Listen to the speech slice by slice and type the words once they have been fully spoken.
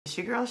It's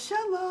your girl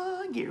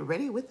Sheila. Get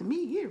ready with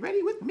me. Get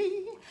ready with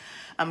me.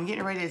 I'm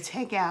getting ready to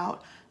take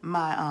out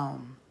my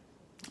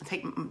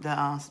take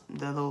the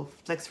little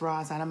flex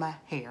rods out of my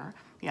hair.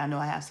 Y'all know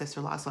I have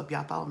sister locks, so if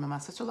y'all follow me on my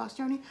sister locks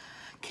journey,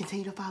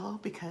 continue to follow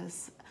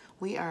because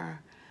we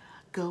are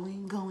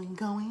going.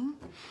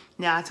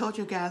 Now I told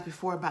you guys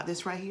before about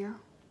this right here.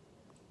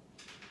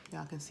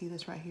 Y'all can see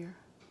this right here.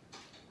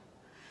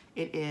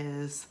 It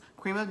is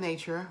Cream of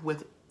Nature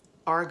with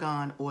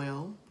argan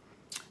oil,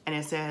 and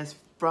it says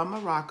from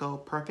Morocco,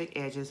 Perfect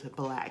Edges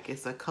Black.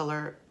 It's a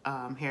color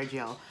hair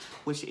gel,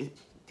 which it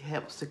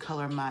helps to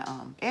color my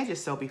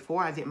edges. So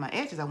before I did my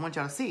edges, I want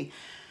y'all to see,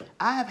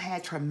 I have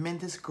had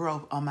tremendous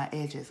growth on my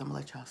edges. I'm gonna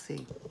let y'all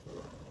see.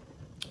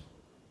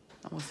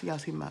 I want to see y'all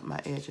see my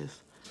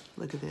edges.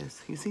 Look at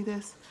this. You see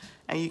this?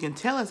 And you can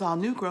tell it's all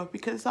new growth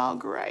because it's all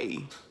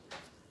gray.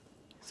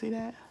 See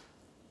that?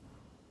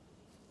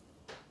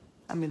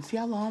 I mean, see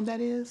how long that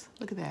is?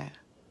 Look at that.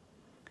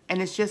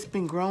 And it's just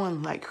been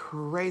growing like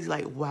crazy,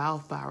 like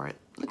wildfire.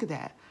 Look at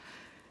that.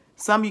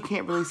 Some you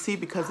can't really see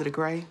because of the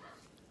gray.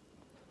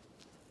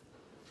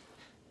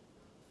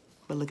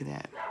 But look at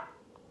that.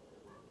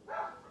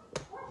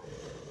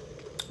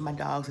 My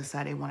dogs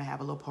decided they want to have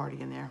a little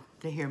party in there.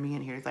 They hear me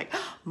in here. It's like,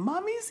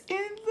 Mommy's in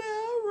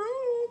the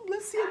room.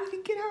 Let's see if we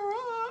can get her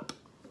up.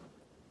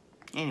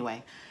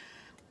 Anyway,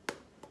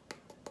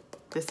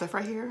 this stuff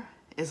right here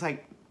is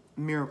like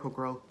miracle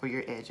growth for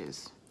your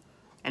edges.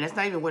 And that's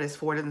not even what it's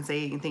for. It doesn't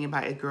say anything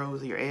about it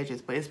grows your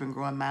edges, but it's been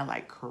growing mine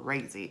like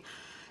crazy.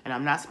 And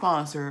I'm not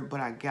sponsored,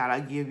 but I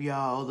gotta give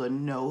y'all the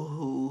know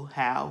who,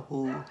 how,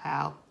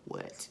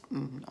 what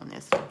on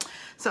this.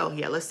 So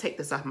yeah, let's take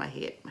this off my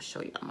head. I'm gonna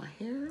show y'all my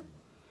hair.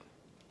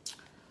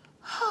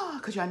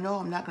 Cause y'all know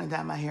I'm not gonna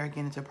dye my hair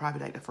again until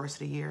probably like the first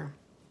of the year.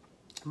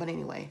 But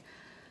anyway,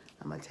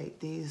 I'm gonna take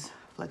these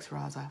flex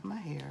rods off my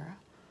hair.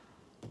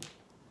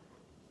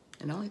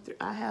 And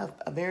I have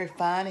a very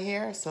fine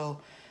hair,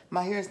 so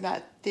my hair is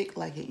not thick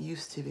like it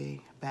used to be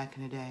back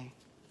in the day.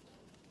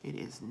 It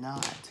is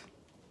not.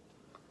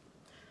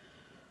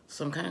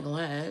 So I'm kind of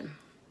glad.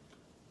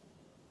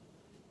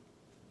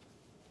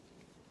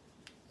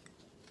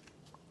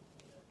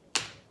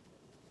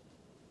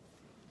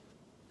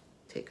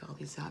 Take all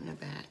these out in the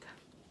back.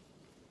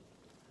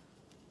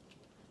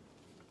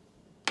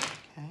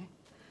 Okay.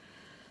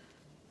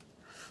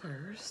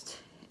 First,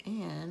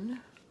 and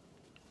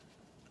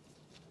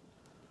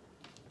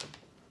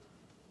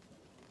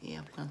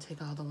yeah, we're gonna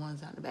take all the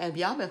ones out in the back. And if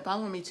y'all been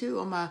following me too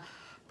on my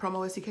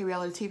PromoSTK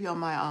Reality TV on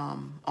my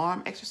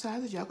arm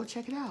exercises, y'all go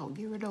check it out.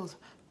 Get rid of those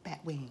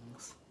bat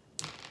wings.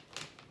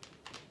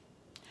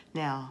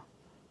 Now,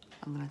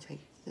 I'm gonna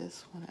take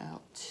this one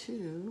out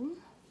too.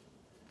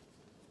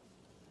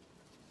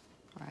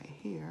 Right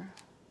here,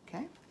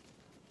 okay?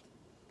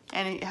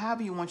 And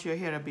however you want your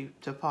hair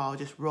to fall,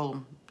 just roll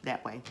them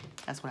that way.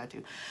 That's what I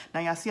do. Now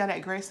y'all see all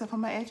that gray stuff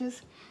on my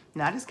edges?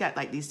 Now I just got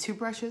like these two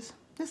brushes.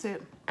 That's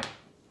it.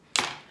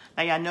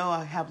 Now y'all know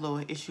I have a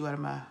little issue out of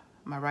my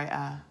right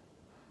eye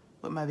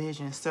with my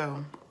vision,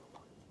 so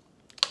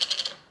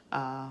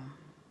I'm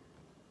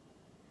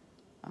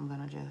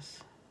gonna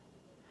just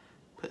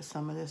put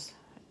some of this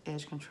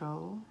edge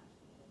control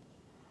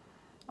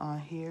on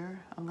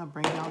here. I'm gonna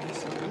bring y'all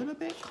just a little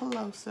bit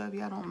closer. If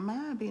y'all don't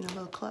mind being a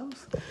little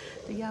close.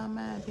 Do y'all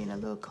mind being a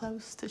little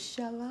close to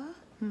Sheila?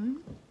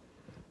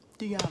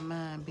 Do y'all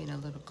mind being a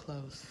little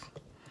close?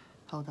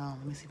 Hold on,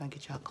 let me see if I can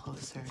get y'all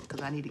closer, because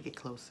I need to get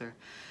closer.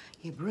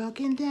 You're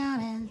broken down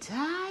and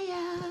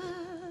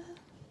tired,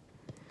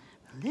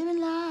 living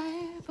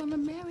life on the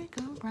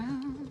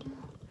merry-go-round.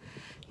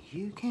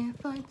 You can't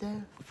fight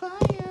the fire.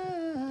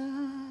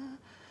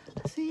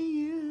 I see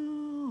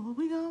you,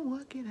 we gonna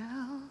work it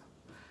out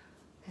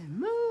and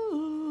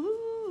move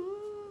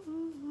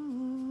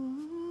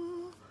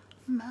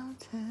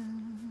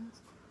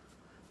mountains.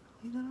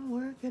 We gonna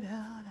work it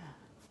out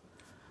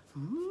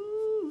and move.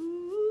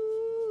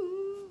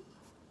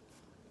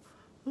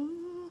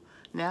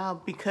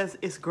 Now, because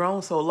it's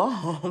grown so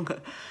long,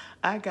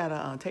 I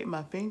gotta take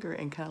my finger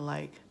and kind of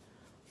like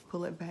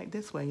pull it back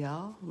this way,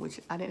 y'all, which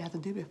I didn't have to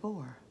do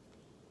before.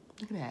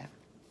 Look at that.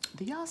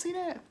 Do y'all see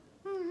that?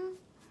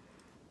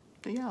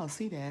 Do y'all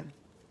see that?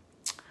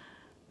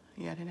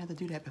 Yeah, I didn't have to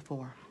do that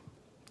before.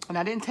 And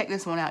I didn't take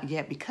this one out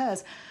yet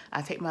because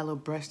I take my little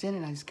brush in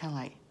and I just kind of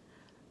like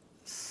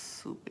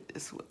swoop it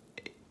this way,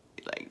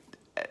 like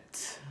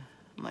that,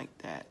 like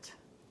that.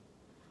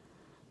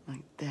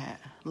 Like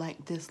that,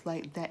 like this,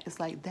 like that. It's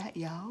like that,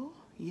 y'all.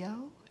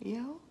 Yo.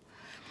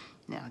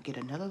 Now get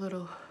another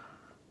little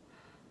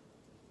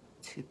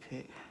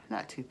toothpick,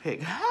 not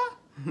toothpick,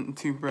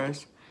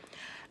 toothbrush.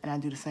 And I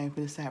do the same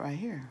for this side right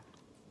here.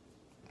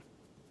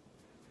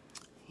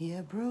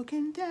 You're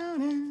broken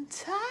down and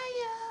tired,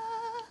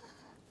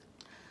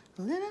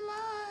 living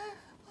life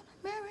on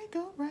a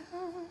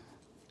merry-go-round.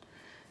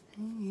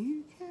 And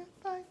you can't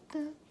fight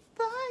the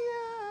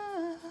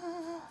fire.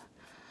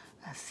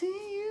 I see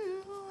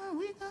you, and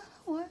we gotta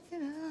work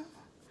it out.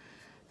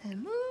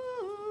 And ooh,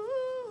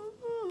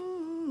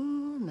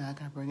 now I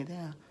gotta bring it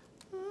down.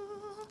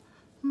 Ooh,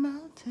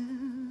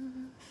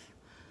 mountains,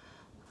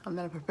 I'm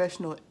not a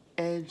professional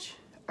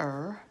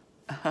edger,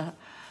 but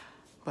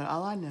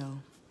all I know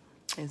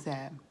is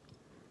that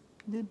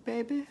this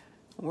baby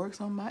works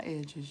on my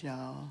edges,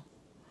 y'all.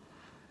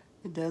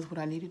 It does what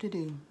I needed to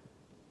do.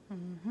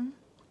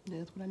 It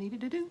does what I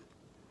needed to do.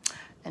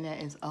 And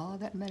that is all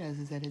that matters,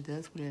 is that it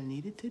does what it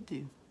needed to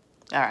do.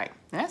 All right,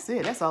 that's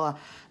it. That's all.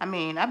 I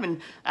mean,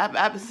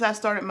 since I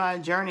started my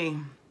journey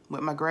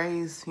with my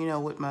grays, you know,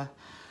 with my,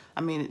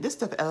 I mean, this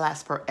stuff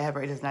lasts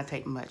forever. It does not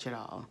take much at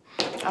all.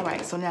 All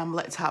right, so now I'm gonna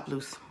let the top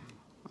loose.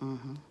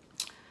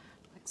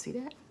 See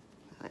that?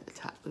 Let the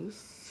top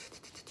loose.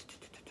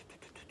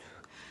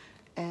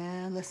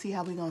 And let's see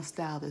how we're gonna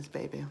style this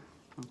baby.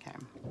 Okay.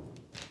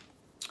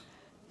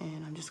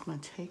 And I'm just gonna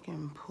take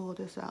and pull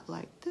this out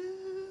like this.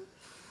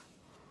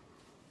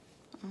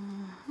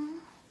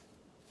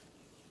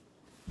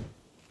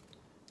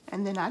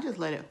 And then I just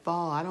let it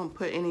fall. I don't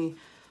put any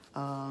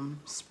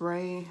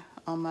spray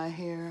on my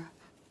hair.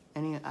 I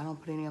don't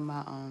put any of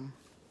my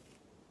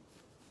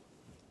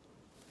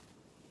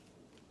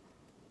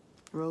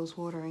rose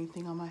water or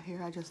anything on my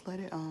hair. I just let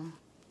it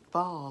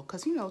fall,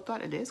 cause you know,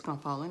 thought it is gonna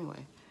fall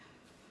anyway.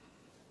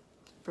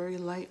 Very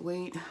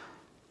lightweight.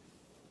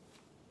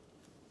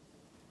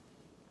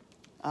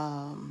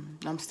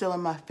 I'm still in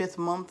my 5th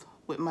month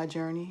with my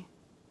journey.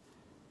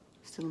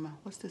 Still in my,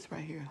 what's this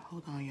right here?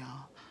 Hold on,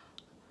 y'all.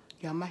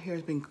 Yeah, my hair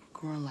has been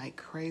growing like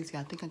crazy.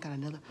 I think I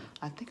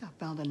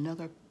found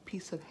another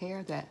piece of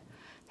hair that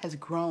has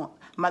grown.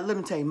 Let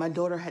me tell you, my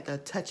daughter had to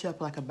touch up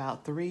like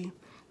about 3.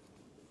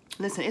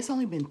 Listen, it's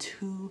only been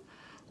 2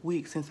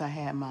 weeks since I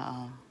had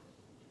my,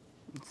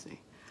 let's see,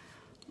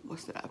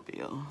 what's that I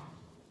feel?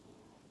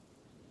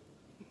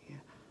 Yeah,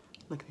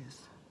 look at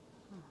this.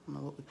 I don't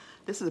know what,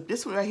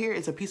 this one right here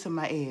is a piece of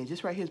my edge.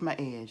 This right here is my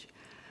edge.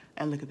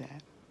 And look at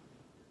that.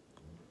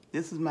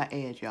 This is my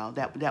edge, y'all.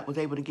 That was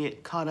able to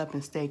get caught up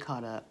and stay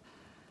caught up.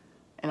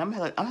 And I'm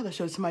gonna have to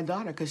show it to my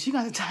daughter, because she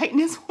got to tighten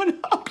this one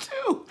up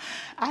too.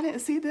 I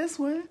didn't see this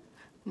one.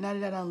 Now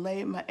that I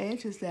laid my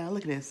edges down,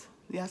 look at this.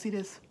 Y'all see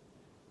this?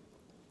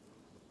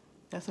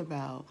 That's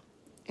about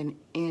 1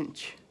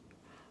 inch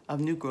of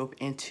new growth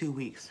in 2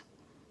 weeks.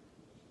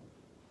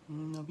 I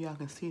don't know if y'all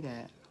can see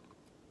that.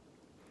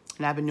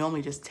 And I've been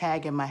normally just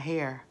tagging my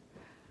hair.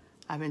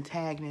 I've been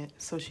tagging it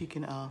so she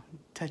can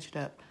touch it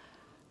up.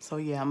 So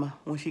yeah,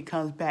 when she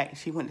comes back,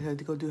 she went to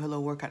go do her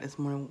little workout this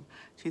morning.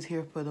 She's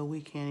here for the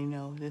weekend, you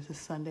know. This is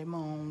Sunday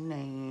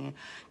morning,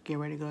 getting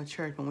ready to go to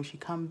church. But when she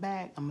come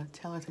back, I'm gonna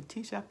tell her to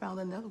teach. I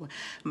found another one.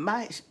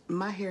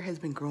 My hair has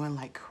been growing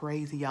like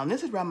crazy, y'all. And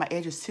this is around my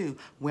edges too,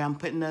 where I'm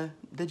putting the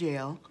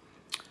gel.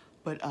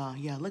 But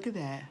yeah, look at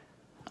that.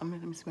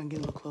 Let me see if I can get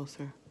a little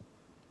closer.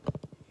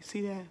 You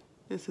see that?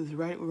 This is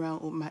right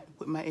around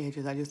with my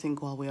edges. I just didn't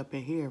go all the way up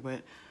in here,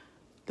 but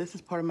this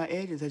is part of my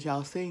edges, as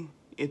y'all see.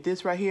 If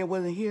this right here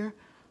wasn't here,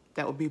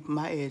 that would be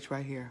my edge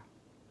right here.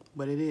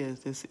 But it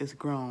is. It's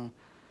grown.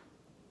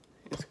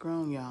 It's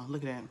grown, y'all.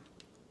 Look at that.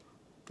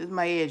 This is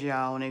my edge,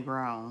 y'all, when it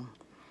grown.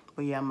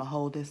 But yeah, I'm going to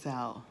hold this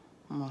out.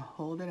 I'm going to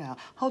hold it out.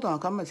 Hold on,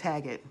 'cause I'm going to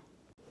tag it.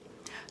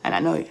 And I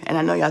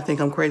know y'all think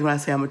I'm crazy when I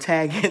say I'm going to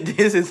tag it.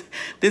 This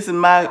is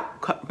my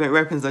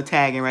reference of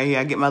tagging right here.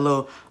 I get my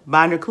little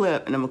binder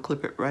clip, and I'm going to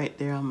clip it right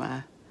there on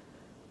my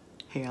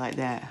hair like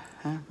that.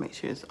 Huh? Make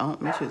sure it's on.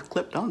 Make sure it's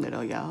clipped on there,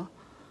 though, y'all.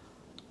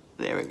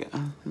 There we go.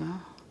 No.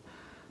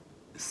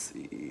 Let's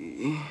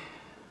see.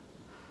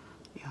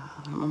 Yeah,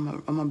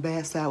 I'm on my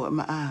bad side with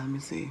my eye. Let me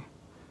see.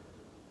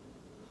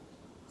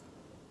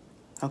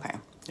 Okay,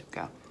 there we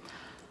go.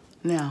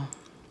 Now,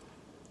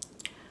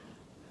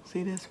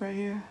 see this right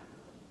here?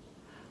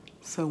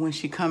 So when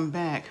she come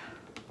back,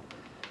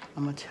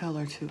 I'm gonna tell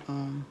her to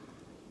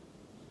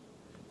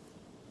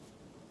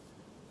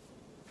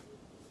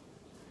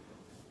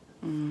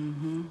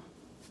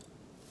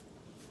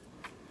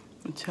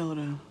I'll tell her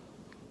to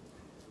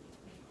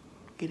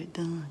get it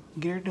done.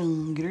 Get her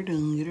done, get her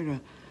done, get her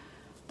done.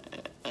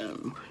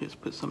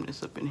 Just put some of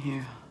this up in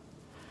here.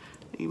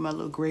 Leave my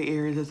little gray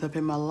areas that's up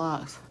in my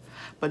locks.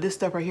 But this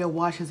stuff right here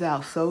washes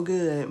out so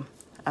good.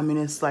 I mean,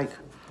 it's like,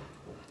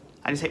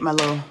 I just take my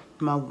little,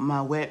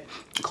 my wet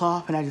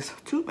cloth and I just,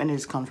 and it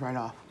just comes right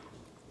off.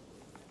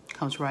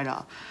 Comes right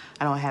off.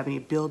 I don't have any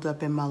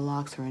buildup in my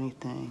locks or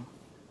anything.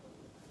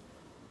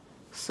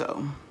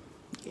 So,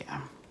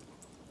 yeah.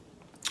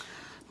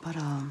 But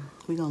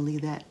we're gonna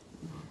leave that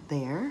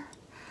there.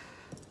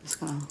 Just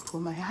gonna pull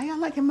my hair. How y'all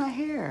liking my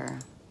hair?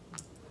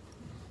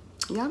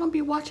 Y'all gonna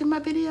be watching my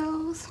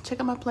videos? Check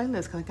out my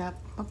playlist, cause I got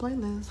my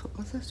playlist with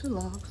my sister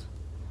loves.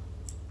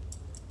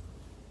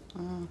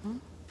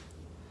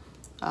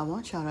 I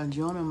want y'all to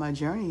join me on my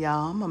journey,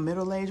 y'all. I'm a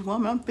middle-aged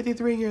woman. I'm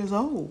 53 years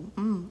old.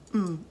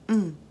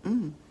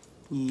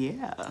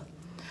 Yeah.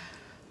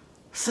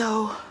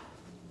 So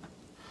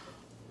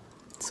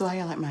how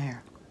y'all like my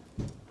hair?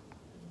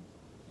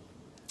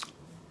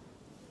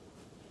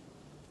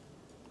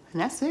 And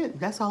that's it.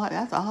 That's all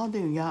I'll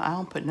do, y'all. I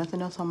don't put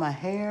nothing else on my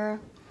hair.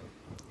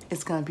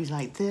 It's gonna be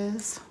like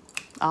this,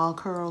 all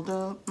curled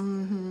up.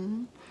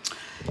 And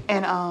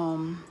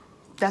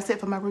that's it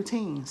for my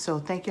routine. So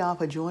thank y'all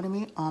for joining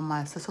me on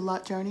my sister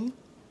lot journey.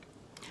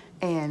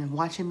 and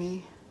watching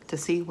me to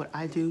see what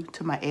I do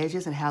to my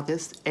edges and how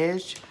this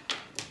edge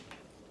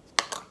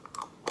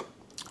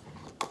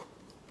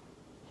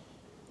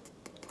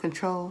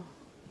control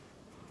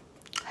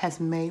has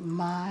made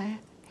my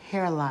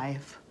hair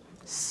life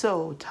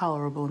so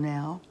tolerable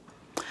now.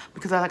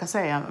 Because like I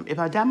say, if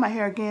I dye my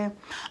hair again,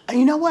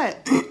 you know what?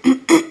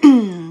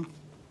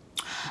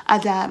 I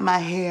dyed my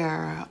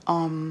hair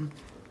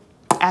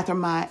after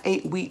my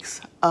 8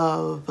 weeks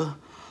of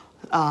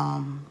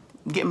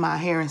getting my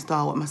hair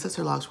installed with my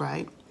sister locks,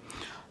 right?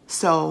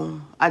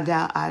 So I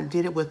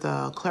did it with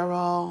a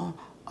Clairol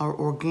or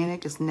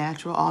organic, just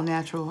natural, all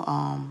natural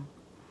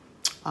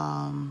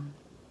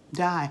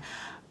dye.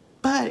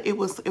 But it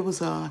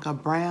was like a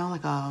brown,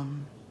 like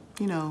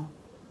you know,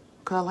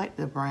 because I like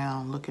the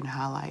brown looking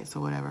highlights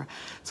or whatever.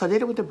 So I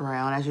did it with the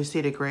brown. As you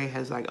see, the gray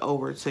has like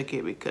overtook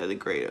it because the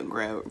gray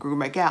grew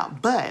back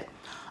out. But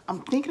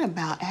I'm thinking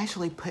about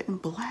actually putting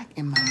black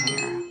in my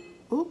hair.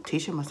 Oop,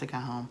 Tisha must have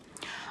got home.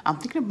 I'm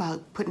thinking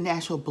about putting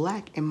actual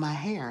black in my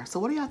hair. So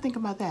what do y'all think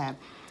about that?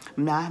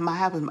 Now, I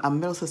have a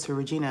middle sister,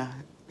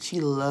 Regina.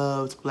 She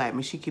loves black. I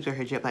mean, she keeps her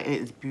hair jet black.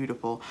 It is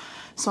beautiful.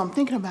 So I'm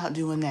thinking about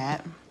doing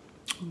that.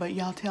 But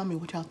y'all tell me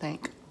what y'all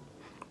think.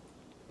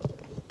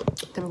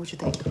 Tell me what you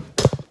think.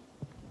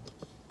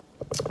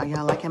 Are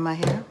y'all liking my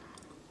hair?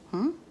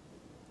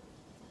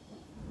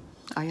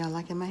 Are y'all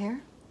liking my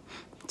hair?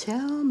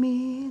 Tell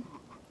me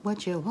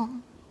what you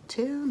want.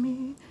 Tell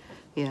me.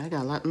 Yeah, I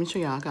got a lot. Let me show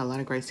y'all. I got a lot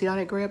of gray. See all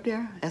that gray up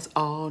there? That's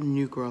all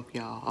new growth,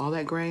 y'all. All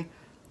that gray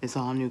is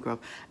all new growth.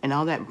 And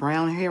all that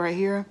brown hair right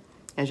here,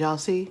 as y'all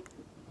see,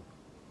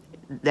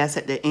 that's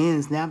at the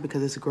ends now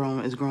because it's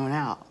growing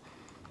out.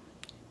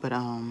 But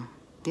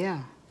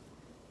yeah,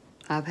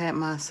 I've had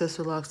my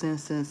sister locks in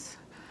since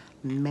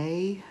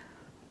May,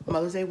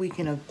 Mother's Day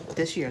weekend of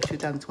this year,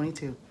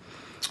 2022.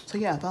 So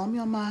yeah, follow me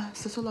on my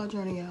sister lock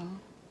journey, y'all.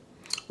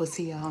 We'll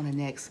see y'all on the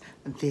next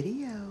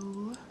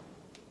video.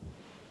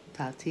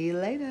 Talk to you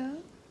later.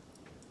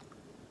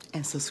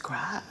 And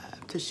subscribe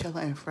to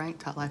Sheila and Frank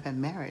Talk Life and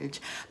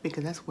Marriage,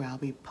 because that's where I'll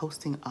be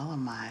posting all of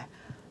my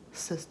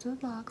sister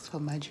locks for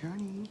my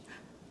journey.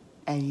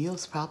 And you'll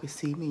probably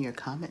see me in your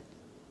comment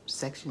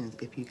sections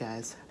if you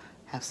guys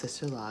have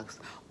sister locks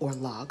or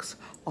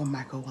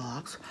micro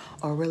locks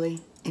or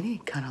really any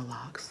kind of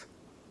locks,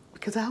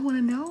 because I want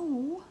to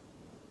know.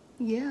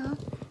 Yeah,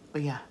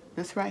 but yeah,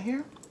 this right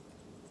here,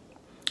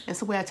 it's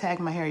the way I tag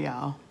my hair,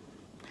 y'all.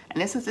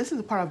 And this is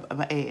a part of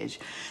my edge.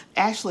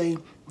 Actually,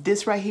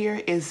 this right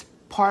here is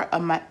part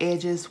of my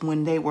edges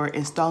when they were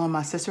installing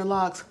my sister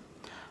locks.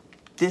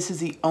 This is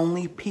the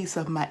only piece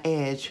of my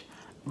edge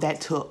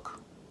that took.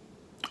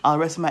 All the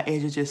rest of my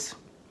edges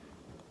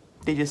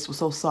they just were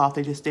so soft.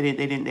 They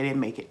didn't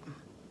make it.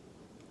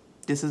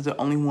 This is the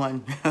only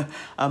one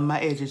of my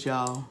edges,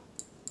 y'all.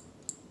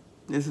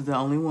 This is the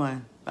only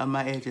one of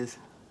my edges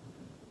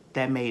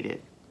that made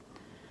it.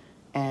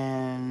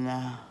 And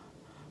I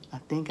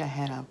think I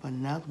had up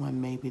another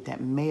one maybe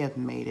that may have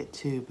made it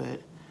too,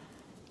 but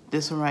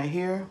this one right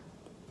here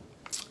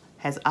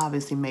has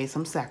obviously made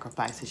some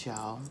sacrifices,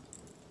 y'all.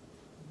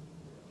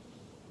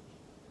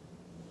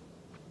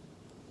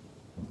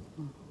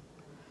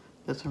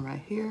 This one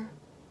right here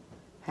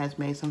has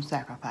made some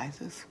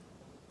sacrifices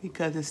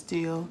because it's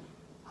still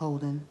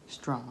holding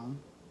strong.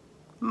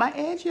 My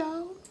edge,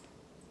 y'all.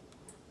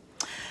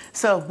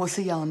 So we'll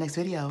see y'all in the next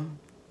video.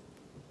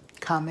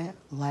 Comment,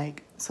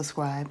 like,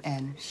 subscribe,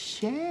 and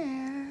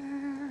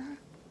share.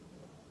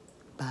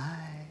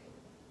 Bye.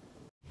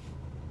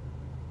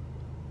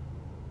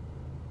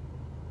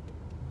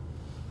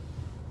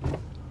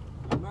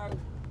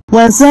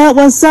 What's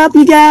up,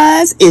 you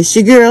guys? It's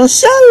your girl,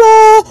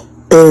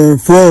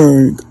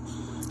 sheilaandfrank.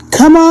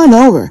 Come on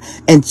over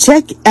and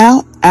check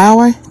out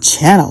our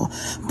channel,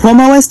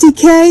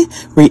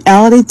 PromoSTK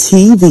Reality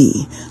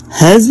TV,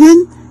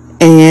 husband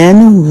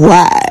and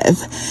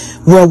wife,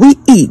 where we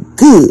eat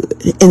good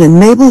in the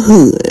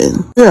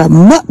neighborhood. We're a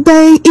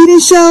mukbang eating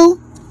show,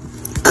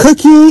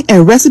 cooking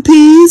and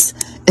recipes,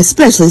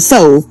 especially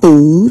soul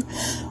food,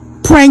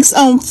 pranks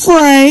on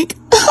Frank.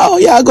 Oh,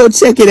 y'all go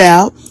check it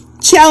out.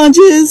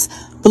 Challenges,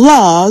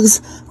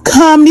 vlogs,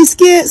 comedy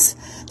skits,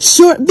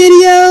 short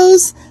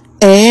videos,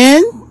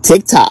 and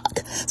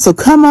TikTok. So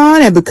come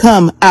on and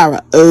become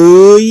our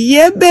oh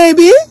yeah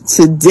baby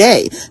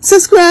today.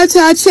 Subscribe to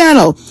our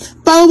channel.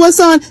 Follow us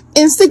on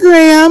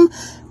Instagram,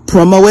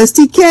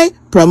 PromoSTK,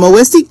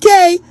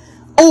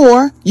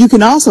 or you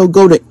can also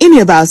go to any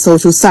of our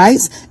social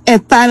sites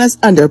and find us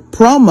under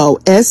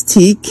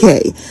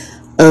PromoSTK.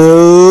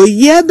 Oh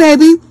yeah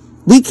baby.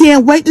 We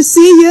can't wait to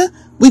see you.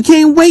 We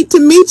can't wait to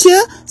meet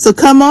you. So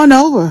come on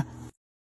over